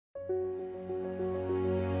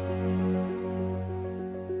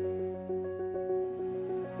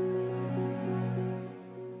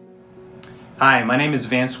Hi, my name is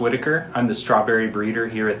Vance Whitaker. I'm the strawberry breeder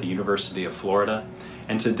here at the University of Florida.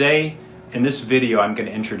 And today, in this video, I'm going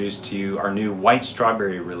to introduce to you our new white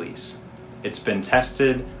strawberry release. It's been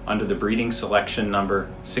tested under the breeding selection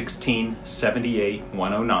number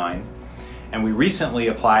 1678109, and we recently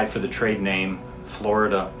applied for the trade name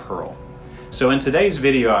Florida Pearl. So in today's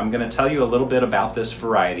video, I'm going to tell you a little bit about this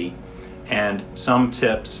variety and some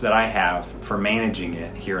tips that I have for managing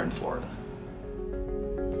it here in Florida.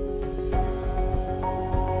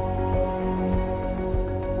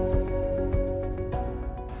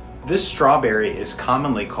 This strawberry is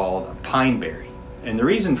commonly called a pine berry, and the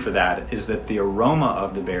reason for that is that the aroma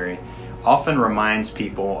of the berry often reminds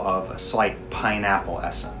people of a slight pineapple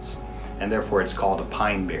essence, and therefore it's called a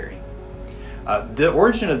pine berry. The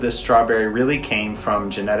origin of this strawberry really came from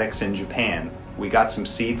genetics in Japan. We got some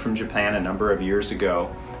seed from Japan a number of years ago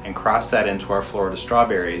and crossed that into our Florida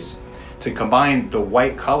strawberries to combine the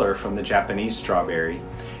white color from the Japanese strawberry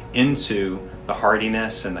into the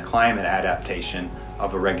hardiness and the climate adaptation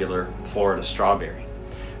of a regular Florida strawberry.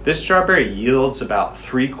 This strawberry yields about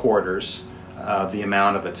 3/4 of the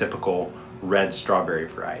amount of a typical red strawberry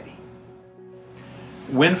variety.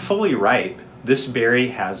 When fully ripe, this berry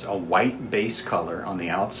has a white base color on the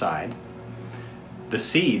outside. The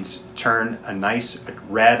seeds turn a nice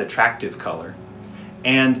red attractive color,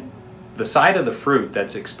 and the side of the fruit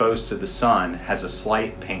that's exposed to the sun has a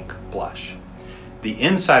slight pink blush. The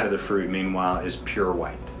inside of the fruit, meanwhile, is pure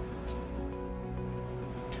white.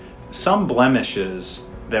 Some blemishes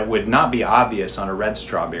that would not be obvious on a red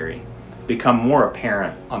strawberry become more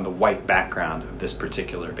apparent on the white background of this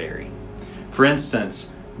particular berry. For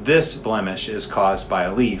instance, this blemish is caused by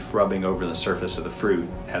a leaf rubbing over the surface of the fruit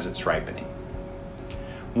as it's ripening.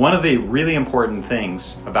 One of the really important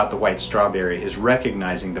things about the white strawberry is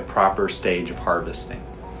recognizing the proper stage of harvesting.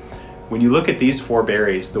 When you look at these 4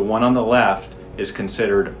 berries, the one on the left is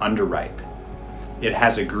considered underripe. It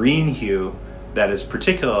has a green hue that is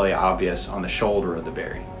particularly obvious on the shoulder of the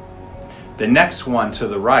berry. The next one to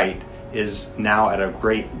the right is now at a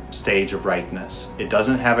great stage of ripeness. It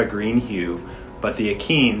doesn't have a green hue, but the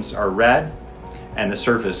achenes are red and the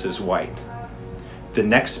surface is white. The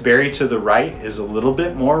next berry to the right is a little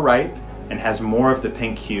bit more ripe and has more of the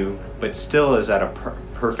pink hue, but still is at a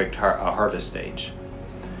perfect harvest stage.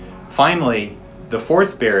 Finally, the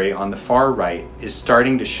 4th berry on the far right is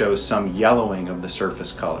starting to show some yellowing of the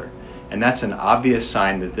surface color, and that's an obvious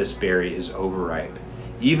sign that this berry is overripe.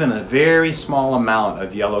 Even a very small amount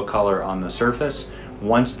of yellow color on the surface,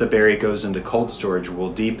 once the berry goes into cold storage,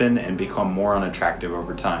 will deepen and become more unattractive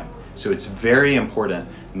over time. So it's very important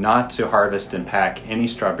not to harvest and pack any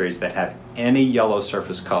strawberries that have any yellow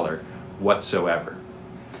surface color whatsoever.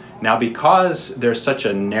 Now, because there's such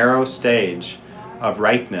a narrow stage of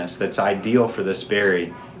ripeness that's ideal for this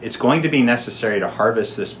berry, it's going to be necessary to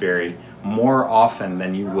harvest this berry more often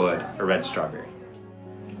than you would a red strawberry.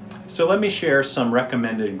 So let me share some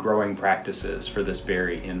recommended growing practices for this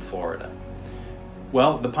berry in Florida.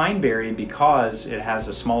 Well, the pine berry, because it has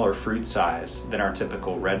a smaller fruit size than our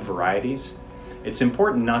typical red varieties, it's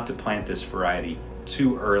important not to plant this variety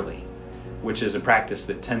too early, which is a practice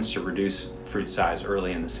that tends to reduce fruit size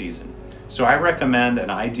early in the season. So I recommend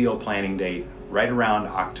an ideal planting date right around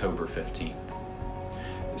October 15th.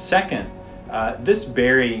 Second, this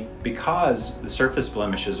berry, because the surface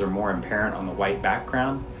blemishes are more apparent on the white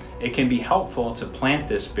background, it can be helpful to plant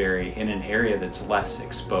this berry in an area that's less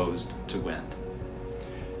exposed to wind.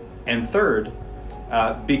 And third,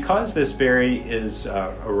 because this berry is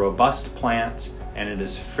a robust plant and it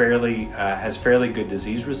is has fairly good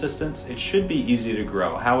disease resistance, it should be easy to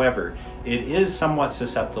grow. However, it is somewhat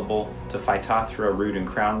susceptible to Phytophthora root and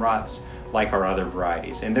crown rots like our other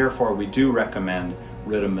varieties, and therefore we do recommend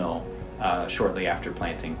Rid-A-Mill shortly after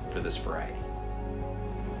planting for this variety.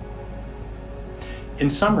 In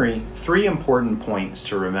summary, 3 important points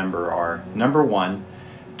to remember are: number 1,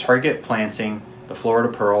 target planting the Florida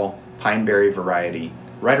Pearl pine berry variety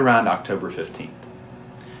right around October 15th.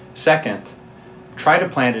 Second, try to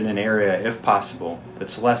plant in an area, if possible,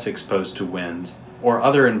 that's less exposed to wind or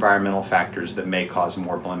other environmental factors that may cause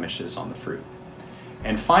more blemishes on the fruit.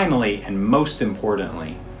 And finally, and most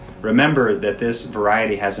importantly, remember that this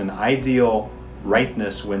variety has an ideal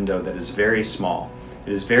ripeness window that is very small.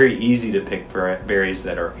 It is very easy to pick berries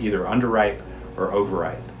that are either underripe or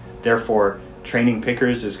overripe. Therefore, training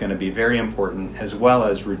pickers is going to be very important, as well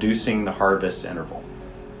as reducing the harvest interval.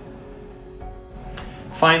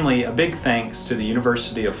 Finally, a big thanks to the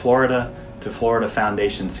University of Florida, to Florida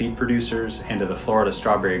Foundation seed producers, and to the Florida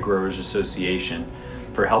Strawberry Growers Association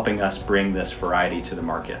for helping us bring this variety to the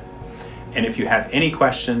market. And if you have any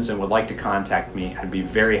questions and would like to contact me, I'd be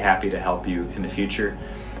very happy to help you in the future.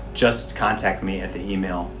 Just contact me at the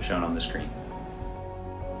email shown on the screen.